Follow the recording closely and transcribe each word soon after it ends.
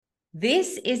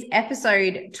This is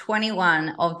episode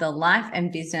 21 of the Life and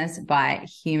Business by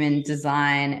Human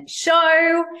Design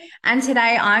show. And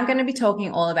today I'm going to be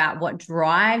talking all about what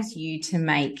drives you to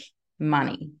make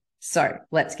money. So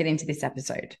let's get into this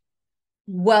episode.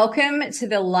 Welcome to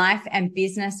the Life and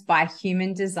Business by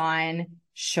Human Design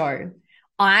show.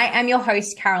 I am your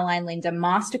host, Caroline Linda,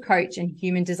 master coach and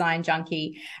human design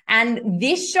junkie. And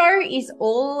this show is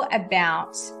all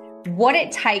about what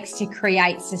it takes to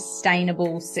create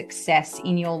sustainable success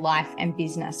in your life and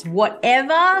business,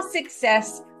 whatever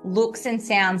success looks and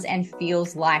sounds and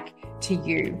feels like to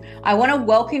you. I want to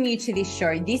welcome you to this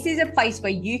show. This is a place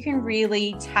where you can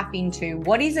really tap into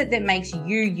what is it that makes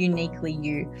you uniquely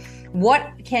you.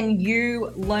 What can you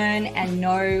learn and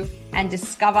know and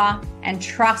discover and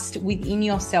trust within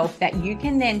yourself that you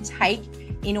can then take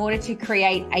in order to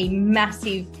create a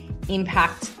massive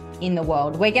impact in the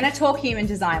world. We're going to talk human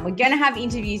design. We're going to have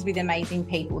interviews with amazing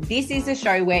people. This is a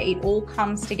show where it all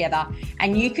comes together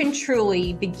and you can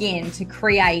truly begin to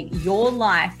create your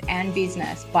life and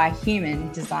business by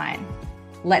human design.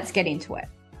 Let's get into it.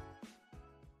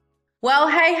 Well,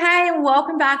 hey, and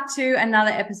welcome back to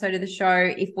another episode of the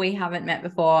show. If we haven't met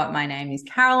before, my name is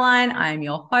Caroline. I'm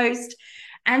your host.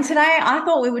 And today I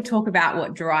thought we would talk about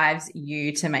what drives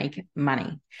you to make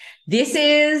money. This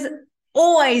is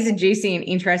always a juicy and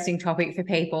interesting topic for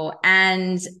people.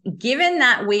 And given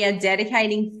that we are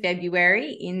dedicating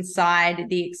February inside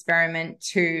the experiment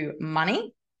to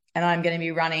money, and I'm going to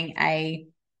be running a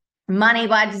Money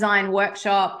by Design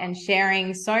workshop and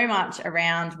sharing so much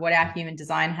around what our human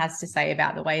design has to say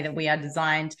about the way that we are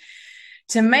designed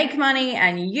to make money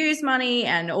and use money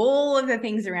and all of the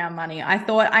things around money, I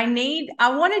thought I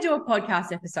want to do a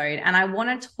podcast episode and I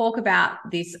want to talk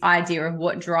about this idea of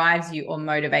what drives you or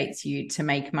motivates you to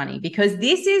make money, because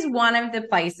this is one of the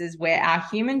places where our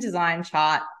human design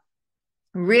chart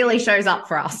really shows up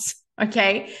for us.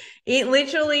 Okay. It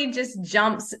literally just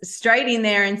jumps straight in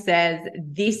there and says,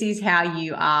 this is how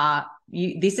you are.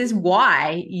 This is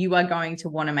why you are going to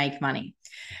want to make money.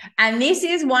 And this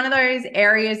is one of those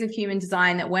areas of human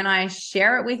design that when I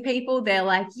share it with people, they're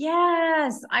like,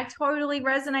 yes, I totally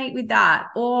resonate with that.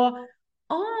 Or,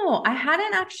 oh, I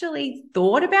hadn't actually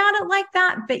thought about it like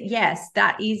that. But yes,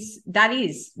 that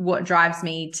is what drives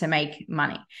me to make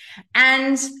money.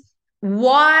 And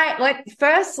why,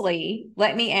 firstly,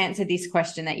 let me answer this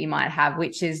question that you might have,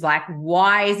 which is like,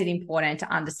 why is it important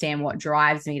to understand what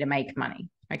drives me to make money?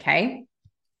 Okay.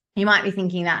 You might be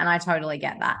thinking that, and I totally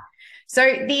get that. So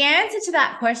the answer to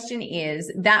that question is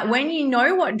that when you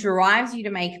know what drives you to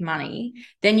make money,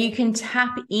 then you can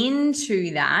tap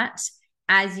into that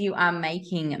as you are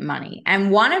making money. And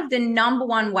one of the number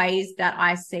one ways that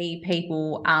I see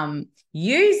people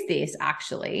use this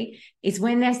actually is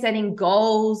when they're setting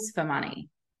goals for money.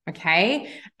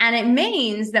 Okay. And it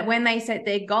means that when they set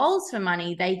their goals for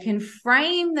money, they can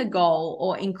frame the goal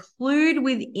or include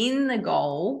within the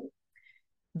goal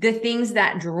the things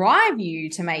that drive you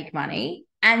to make money.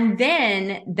 And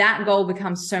then that goal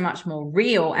becomes so much more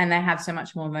real and they have so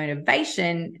much more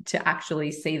motivation to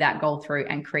actually see that goal through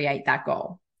and create that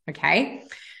goal. Okay.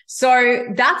 So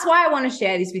that's why I want to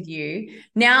share this with you.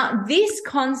 Now, this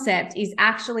concept is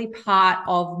actually part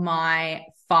of my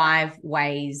 5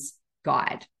 ways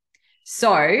guide.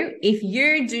 So if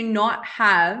you do not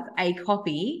have a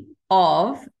copy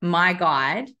of my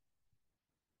guide,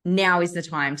 now is the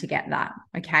time to get that.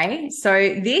 Okay. So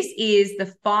this is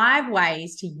the 5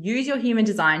 ways to use your human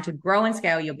design to grow and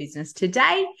scale your business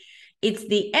today. It's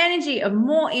the energy of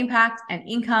more impact and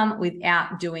income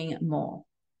without doing more.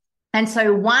 And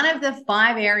so one of the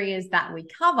 5 areas that we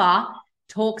cover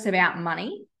talks about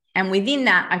money. And within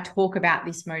that, I talk about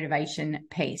this motivation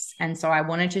piece. And so I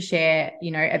wanted to share,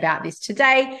 about this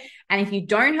today. And if you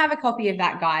don't have a copy of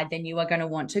that guide, then you are going to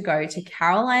want to go to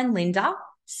Caroline Linda,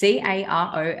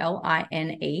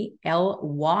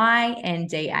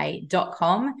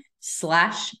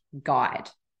 CarolineLynda.com/guide.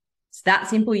 It's that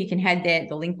simple. You can head there.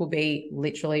 The link will be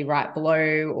literally right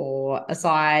below or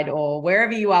aside or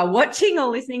wherever you are watching or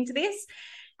listening to this.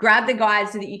 Grab the guide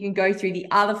so that you can go through the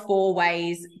other 4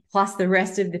 ways plus the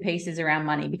rest of the pieces around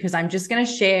money, because I'm just going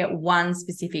to share one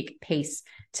specific piece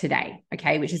today,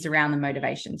 okay, which is around the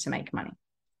motivation to make money.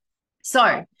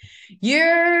 So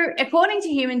according to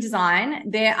human design,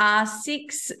 there are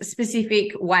 6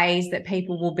 specific ways that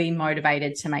people will be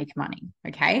motivated to make money.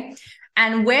 Okay.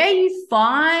 And where you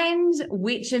find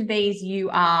which of these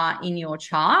you are in your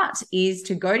chart is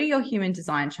to go to your human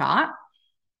design chart.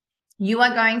 You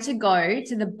are going to go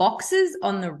to the boxes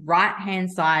on the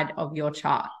right-hand side of your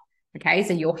chart. Okay.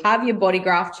 So you'll have your body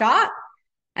graph chart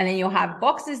and then you'll have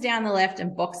boxes down the left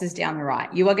and boxes down the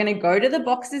right. You are going to go to the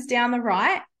boxes down the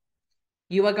right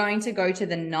you are going to go to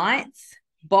the 9th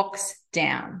box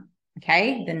down.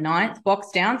 Okay, the 9th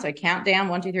box down. So count down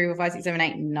 1, 2, 3, 4, 5, 6, 7,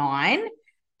 8, 9.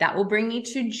 That will bring you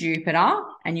to Jupiter,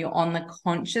 and you're on the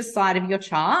conscious side of your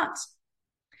chart.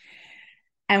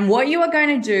 And what you are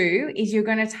going to do is you're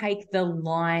going to take the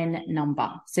line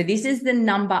number. So this is the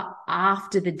number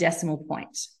after the decimal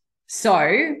point.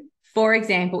 So, for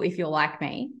example, if you're like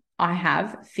me, I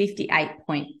have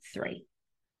 58.3.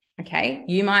 Okay,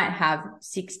 you might have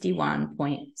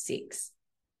 61.6.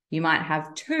 You might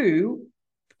have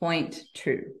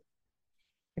 2.2.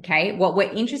 Okay, what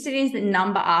we're interested in is the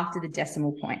number after the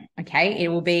decimal point. Okay, it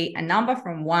will be a number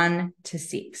from 1 to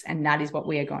 6, and that is what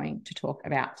we are going to talk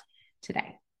about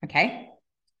today. Okay,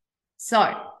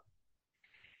 so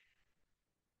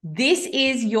this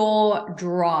is your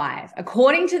drive.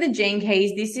 According to the Gene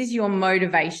Keys, this is your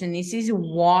motivation. This is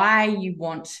why you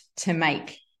want to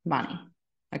make money.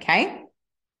 Okay,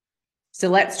 so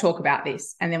let's talk about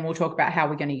this, and then we'll talk about how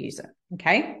we're going to use it.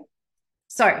 Okay,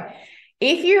 so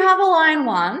if you have a line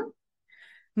 1,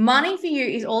 money for you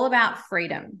is all about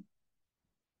freedom.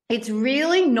 It's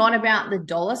really not about the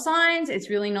dollar signs. It's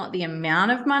really not the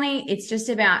amount of money. It's just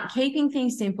about keeping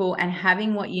things simple and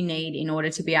having what you need in order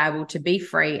to be able to be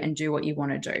free and do what you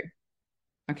want to do.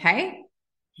 Okay?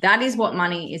 That is what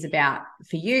money is about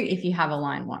for you if you have a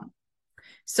line 1.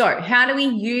 So how do we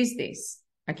use this?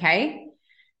 Okay?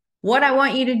 What I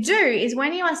want you to do is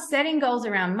when you are setting goals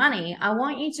around money, I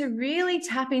want you to really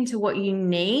tap into what you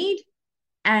need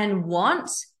and want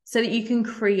so that you can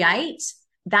create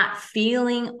that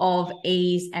feeling of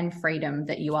ease and freedom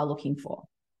that you are looking for.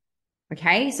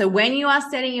 Okay, so when you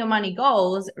are setting your money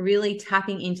goals, really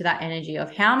tapping into that energy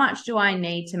of how much do I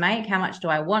need to make? How much do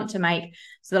I want to make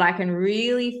so that I can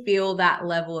really feel that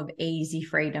level of easy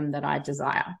freedom that I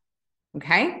desire?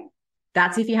 Okay,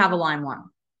 that's if you have a line 1.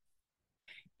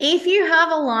 If you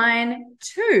have a line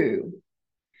 2,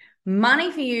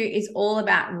 money for you is all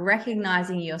about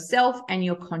recognizing yourself and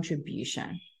your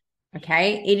contribution.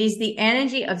 Okay, it is the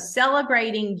energy of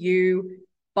celebrating you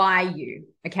by you.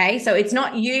 Okay, so it's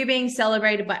not you being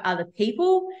celebrated by other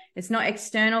people. It's not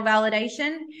external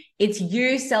validation. It's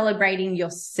you celebrating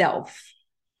yourself.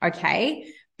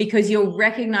 Okay, because you're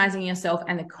recognizing yourself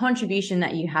and the contribution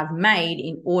that you have made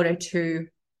in order to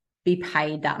be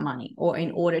paid that money or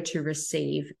in order to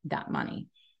receive that money.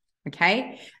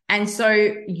 Okay, and so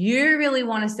you really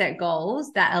want to set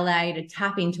goals that allow you to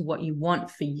tap into what you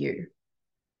want for you.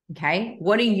 Okay,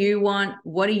 what do you want?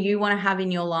 What do you want to have in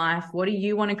your life? What do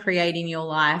you want to create in your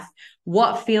life?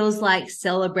 What feels like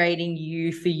celebrating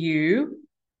you for you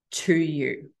to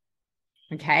you?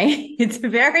 Okay, it's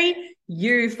very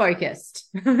you focused.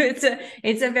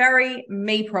 it's a very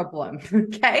me problem.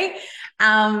 Okay,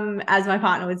 as my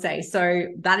partner would say. So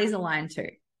that is a line 2.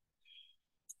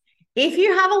 If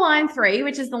you have a line 3,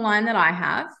 which is the line that I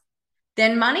have,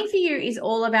 then money for you is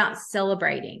all about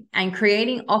celebrating and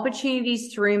creating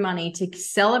opportunities through money to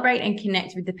celebrate and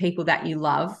connect with the people that you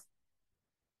love.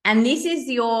 And this is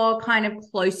your kind of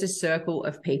closest circle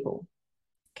of people.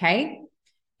 Okay.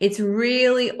 It's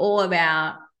really all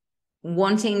about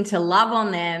wanting to love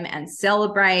on them and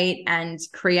celebrate and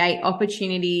create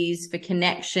opportunities for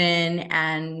connection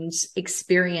and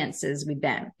experiences with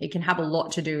them. It can have a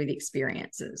lot to do with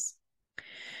experiences.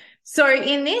 So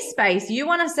in this space, you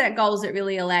want to set goals that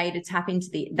really allow you to tap into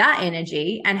that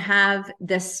energy and have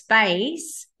the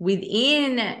space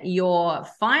within your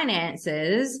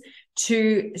finances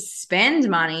to spend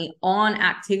money on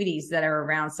activities that are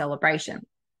around celebration.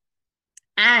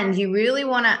 And you really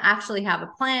want to actually have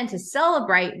a plan to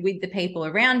celebrate with the people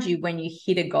around you when you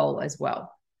hit a goal as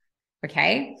well.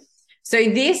 Okay. So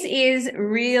this is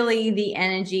really the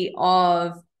energy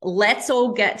of let's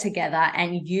all get together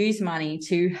and use money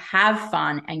to have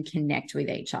fun and connect with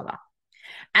each other.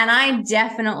 And I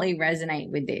definitely resonate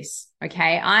with this.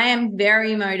 Okay. I am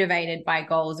very motivated by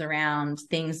goals around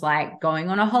things like going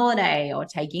on a holiday or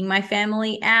taking my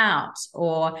family out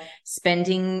or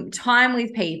spending time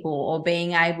with people or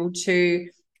being able to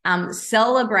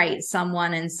celebrate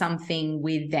someone and something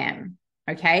with them.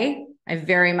 Okay. I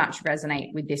very much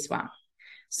resonate with this one.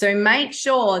 So make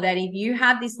sure that if you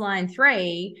have this line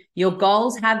 3, your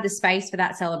goals have the space for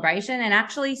that celebration and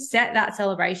actually set that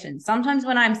celebration. Sometimes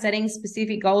when I'm setting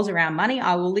specific goals around money,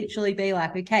 I will literally be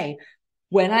like, okay,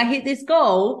 when I hit this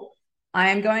goal,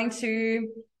 I am going to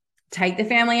take the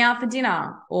family out for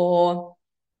dinner. Or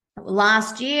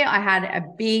last year I had a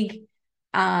big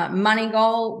money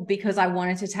goal because I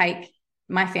wanted to take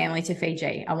my family to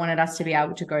Fiji. I wanted us to be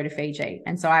able to go to Fiji.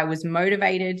 And so I was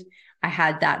motivated. I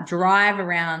had that drive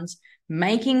around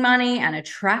making money and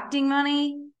attracting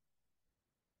money.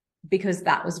 because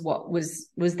that was what was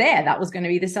there. That was going to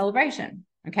be the celebration.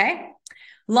 Okay.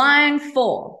 Line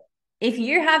 4. If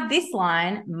you have this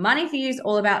line, money for you is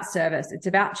all about service. It's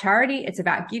about charity. It's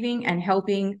about giving and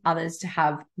helping others to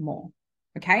have more.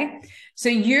 Okay. So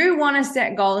you want to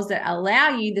set goals that allow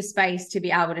you the space to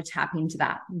be able to tap into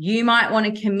that. You might want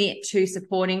to commit to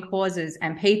supporting causes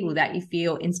and people that you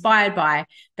feel inspired by,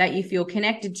 that you feel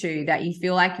connected to, that you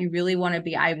feel like you really want to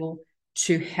be able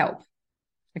to help.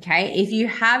 Okay. If you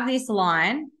have this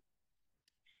line,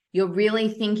 you're really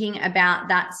thinking about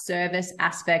that service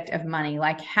aspect of money.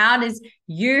 Like, how does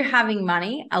you having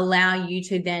money allow you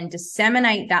to then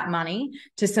disseminate that money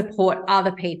to support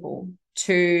other people,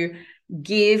 to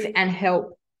give and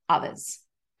help others?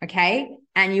 Okay.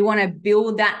 And you want to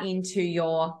build that into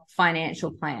your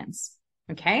financial plans.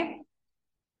 Okay.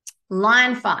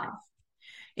 Line 5.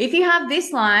 If you have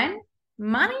this line,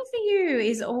 money for you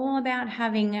is all about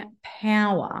having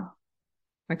power.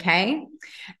 Okay.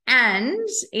 And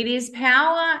it is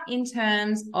power in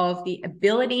terms of the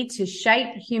ability to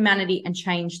shape humanity and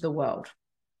change the world.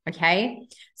 Okay.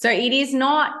 So it is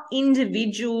not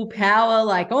individual power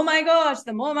like, oh my gosh,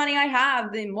 the more money I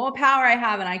have, the more power I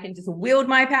have, and I can just wield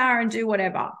my power and do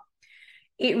whatever.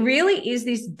 It really is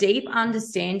this deep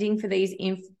understanding for these,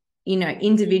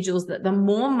 individuals, that the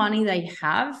more money they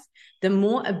have, the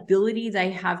more ability they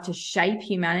have to shape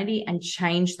humanity and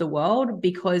change the world,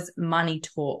 because money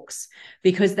talks,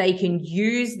 because they can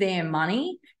use their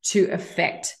money to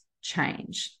affect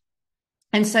change.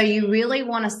 And so you really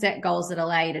want to set goals that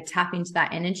allow you to tap into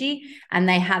that energy, and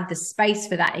they have the space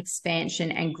for that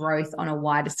expansion and growth on a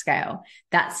wider scale.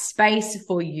 That space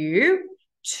for you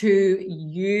to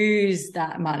use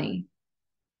that money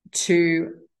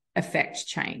to affect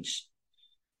change.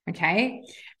 Okay.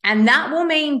 And that will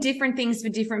mean different things for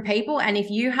different people. And if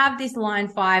you have this line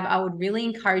 5, I would really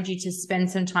encourage you to spend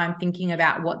some time thinking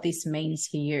about what this means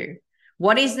for you.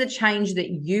 What is the change that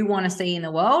you want to see in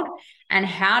the world? And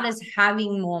how does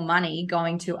having more money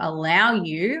going to allow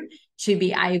you to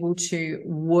be able to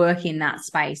work in that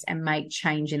space and make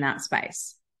change in that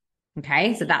space?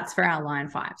 Okay. So that's for our line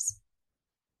 5s.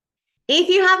 If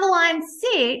you have a line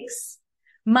 6,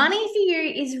 money for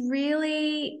you is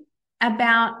really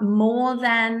about more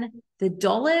than the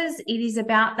dollars. It is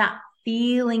about that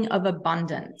feeling of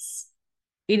abundance.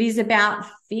 It is about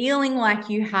feeling like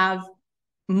you have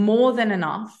more than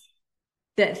enough,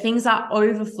 that things are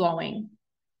overflowing.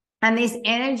 And this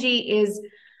energy is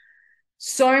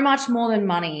so much more than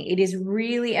money. It is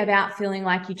really about feeling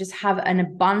like you just have an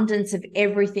abundance of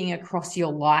everything across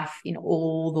your life in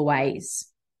all the ways.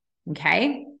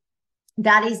 Okay.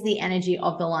 That is the energy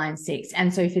of the line 6.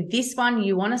 And so for this one,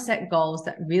 you want to set goals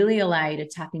that really allow you to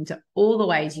tap into all the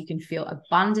ways you can feel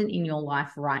abundant in your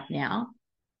life right now,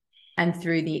 and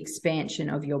through the expansion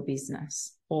of your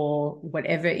business or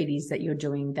whatever it is that you're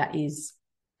doing that is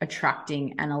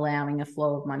attracting and allowing a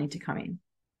flow of money to come in.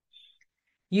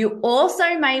 You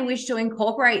also may wish to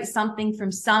incorporate something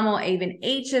from some or even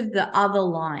each of the other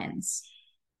lines.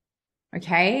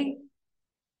 Okay.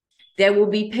 There will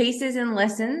be pieces and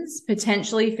lessons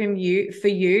potentially for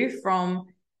you from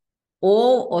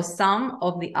all or some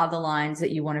of the other lines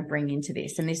that you want to bring into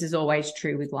this. And this is always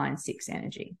true with line 6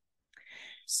 energy.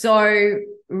 So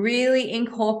really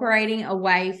incorporating a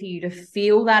way for you to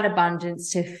feel that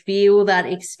abundance, to feel that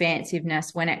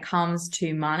expansiveness when it comes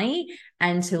to money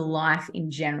and to life in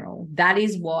general. That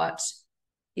is what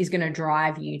is going to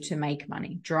drive you to make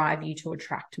money, drive you to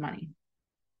attract money.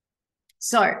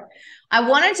 So I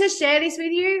wanted to share this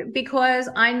with you because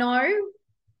I know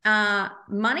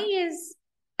money is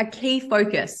a key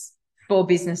focus for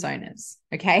business owners.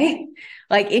 Okay.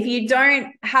 Like, if you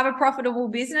don't have a profitable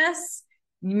business,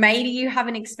 maybe you have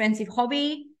an expensive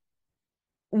hobby,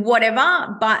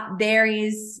 whatever, but there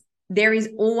is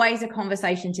always a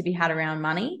conversation to be had around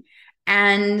money.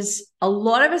 And a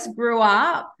lot of us grew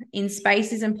up in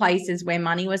spaces and places where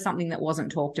money was something that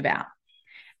wasn't talked about.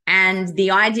 And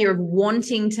the idea of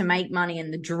wanting to make money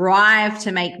and the drive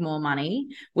to make more money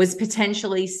was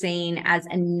potentially seen as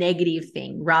a negative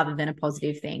thing rather than a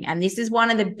positive thing. And this is one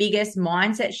of the biggest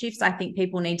mindset shifts I think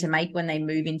people need to make when they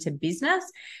move into business,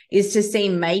 is to see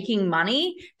making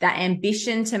money, that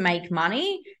ambition to make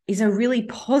money, is a really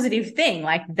positive thing.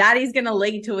 Like, that is going to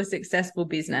lead to a successful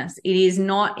business. It is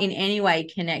not in any way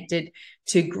connected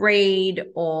to greed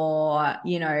or,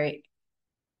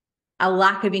 a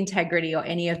lack of integrity or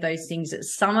any of those things that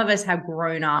some of us have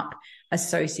grown up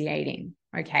associating.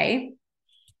 Okay.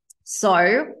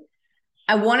 So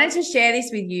I wanted to share this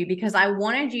with you because I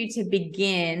wanted you to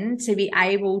begin to be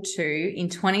able to, in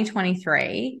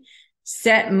 2023,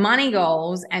 set money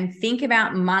goals and think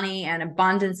about money and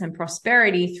abundance and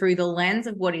prosperity through the lens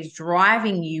of what is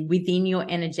driving you within your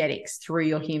energetics through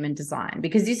your human design.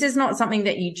 Because this is not something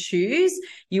that you choose.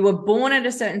 You were born at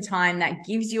a certain time that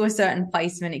gives you a certain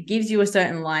placement. It gives you a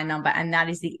certain line number, and that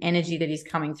is the energy that is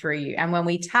coming through you. And when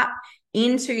we tap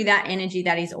into that energy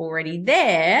that is already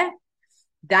there,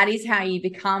 that is how you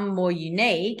become more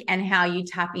unique and how you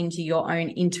tap into your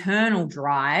own internal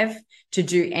drive to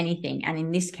do anything. And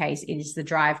in this case, it is the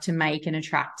drive to make and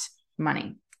attract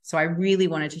money. So I really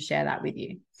wanted to share that with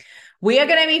you. We are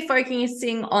going to be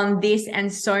focusing on this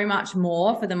and so much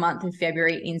more for the month of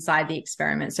February inside the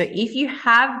experiment. So if you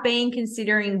have been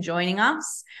considering joining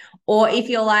us, or if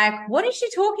you're like, what is she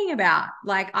talking about?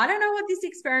 Like, I don't know what this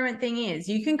experiment thing is.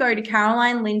 You can go to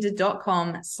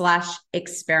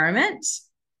carolinelynda.com/experiment.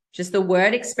 Just the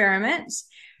word experiment,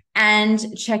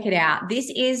 and check it out.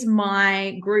 This is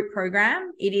my group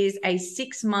program. It is a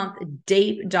 6-month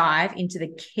deep dive into the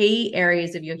key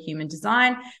areas of your human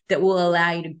design that will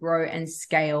allow you to grow and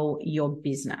scale your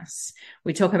business.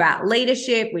 We talk about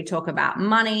leadership. We talk about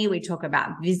money. We talk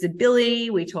about visibility.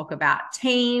 We talk about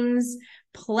teams,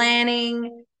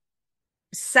 planning,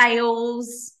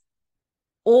 sales,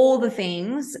 all the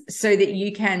things so that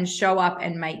you can show up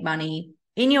and make money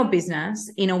in your business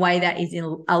in a way that is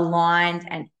aligned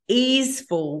and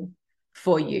easeful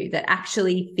for you, that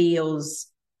actually feels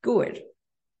good.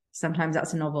 Sometimes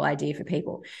that's a novel idea for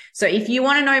people. So if you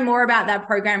want to know more about that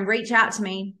program, reach out to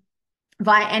me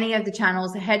via any of the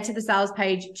channels. Head to the sales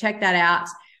page, check that out.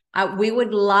 We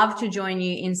would love to join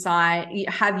you inside,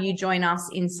 have you join us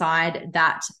inside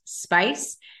that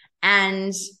space.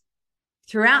 And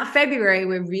throughout February,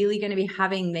 we're really going to be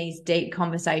having these deep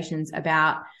conversations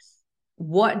about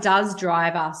what does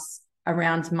drive us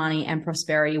around money and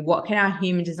prosperity. What can our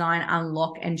human design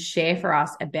unlock and share for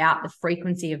us about the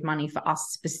frequency of money for us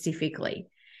specifically?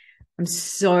 I'm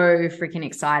so freaking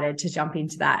excited to jump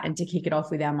into that and to kick it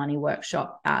off with our money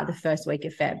workshop the first week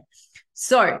of Feb.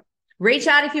 So reach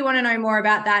out if you want to know more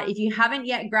about that. If you haven't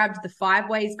yet grabbed the 5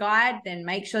 ways guide, then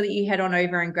make sure that you head on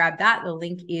over and grab that. The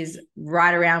link is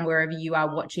right around wherever you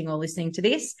are watching or listening to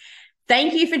this.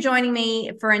 Thank you for joining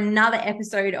me for another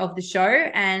episode of the show,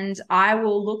 and I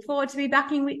will look forward to be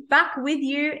back with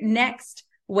you next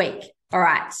week. All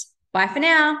right. Bye for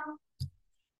now.